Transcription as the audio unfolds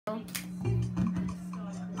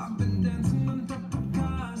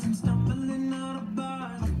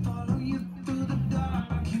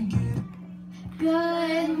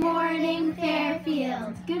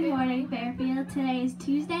Good morning, Fairfield. Today is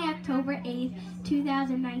Tuesday, October 8th,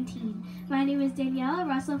 2019. My name is Daniela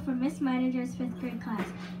Russell from Miss Meininger's 5th grade class.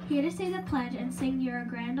 Here to say the pledge and sing You're a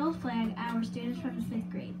Grand Old Flag, our students from the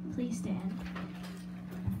 5th grade. Please stand.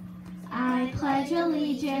 I pledge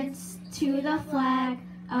allegiance to the flag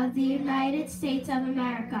of the United States of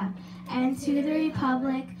America and to the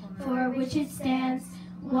republic for which it stands,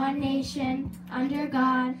 one nation, under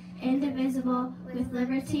God, indivisible, with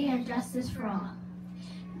liberty and justice for all.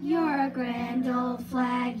 You're a grand old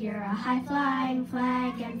flag, you're a high-flying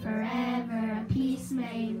flag, and forever a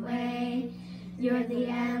peace-made way. You're the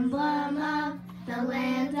emblem of the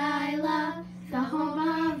land I love, the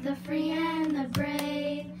home of the free and the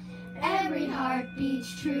brave. Every heart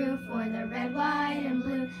beats true for the red, white, and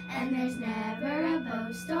blue, and there's never a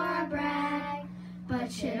boast or a brag.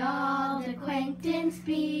 But should old acquaintance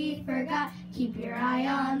be forgot, keep your eye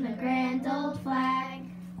on the grand old flag.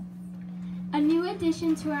 A new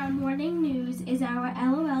addition to our morning news is our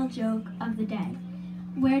LOL joke of the day.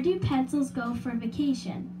 Where do pencils go for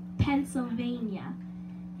vacation? Pennsylvania.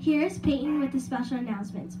 Here's Peyton with the special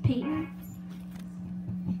announcements. Peyton?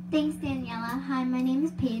 Thanks, Daniela. Hi, my name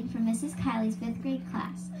is Peyton from Mrs. Kylie's 5th grade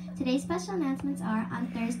class. Today's special announcements are, on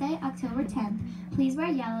Thursday, October 10th, please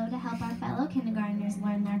wear yellow to help our fellow kindergartners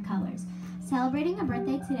learn their colors. Celebrating a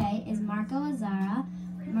birthday today is Marco Azara,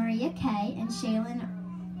 Maria Kay, and Shaylin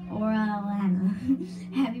Oralana.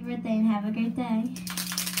 Happy birthday and have a great day.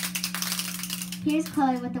 Here's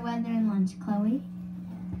Chloe with the weather and lunch. Chloe?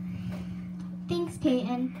 Thanks,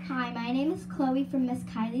 Peyton. Hi, my name is Chloe from Miss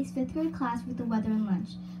Kylie's 5th grade class with the weather and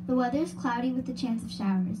lunch. The weather is cloudy with a chance of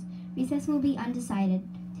showers. Recess will be undecided.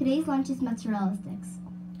 Today's lunch is mozzarella sticks.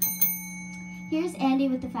 Here's Andy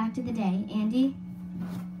with the fact of the day. Andy?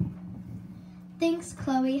 Thanks,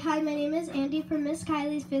 Chloe. Hi, my name is Andy from Miss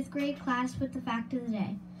Kylie's 5th grade class with the fact of the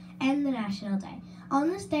day and the National Day. On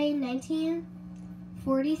this day in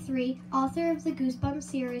 1943, author of the Goosebumps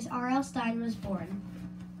series, R.L. Stine, was born.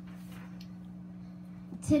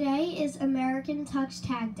 Today is American Tux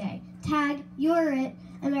Tag Day. Tag, you're it.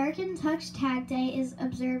 American Tux Tag Day is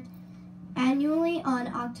observed annually on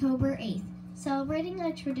October 8th. Celebrating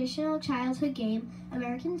a traditional childhood game,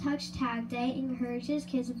 American Tux Tag Day encourages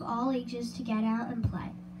kids of all ages to get out and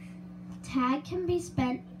play. Tag can be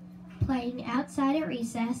spent playing outside at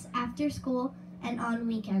recess, after school, and on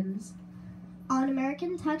weekends. On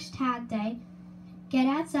American Tux Tag Day, get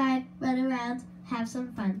outside, run around, have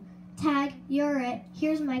some fun. Tag, you're it.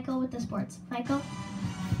 Here's Michael with the sports. Michael?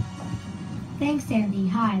 Thanks, Sandy.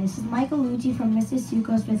 Hi, this is Michael Lucci from Mrs.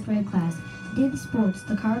 Suko's 5th grade class. Today the sports.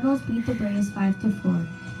 The Cardinals beat the Braves 5-4.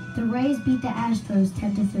 The Rays beat the Astros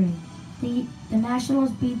 10-3. The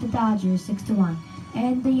Nationals beat the Dodgers 6-1.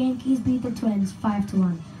 And the Yankees beat the Twins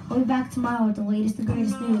 5-1. We'll be back tomorrow with the latest and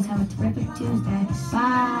greatest news. Have a terrific Tuesday.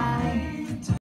 Bye!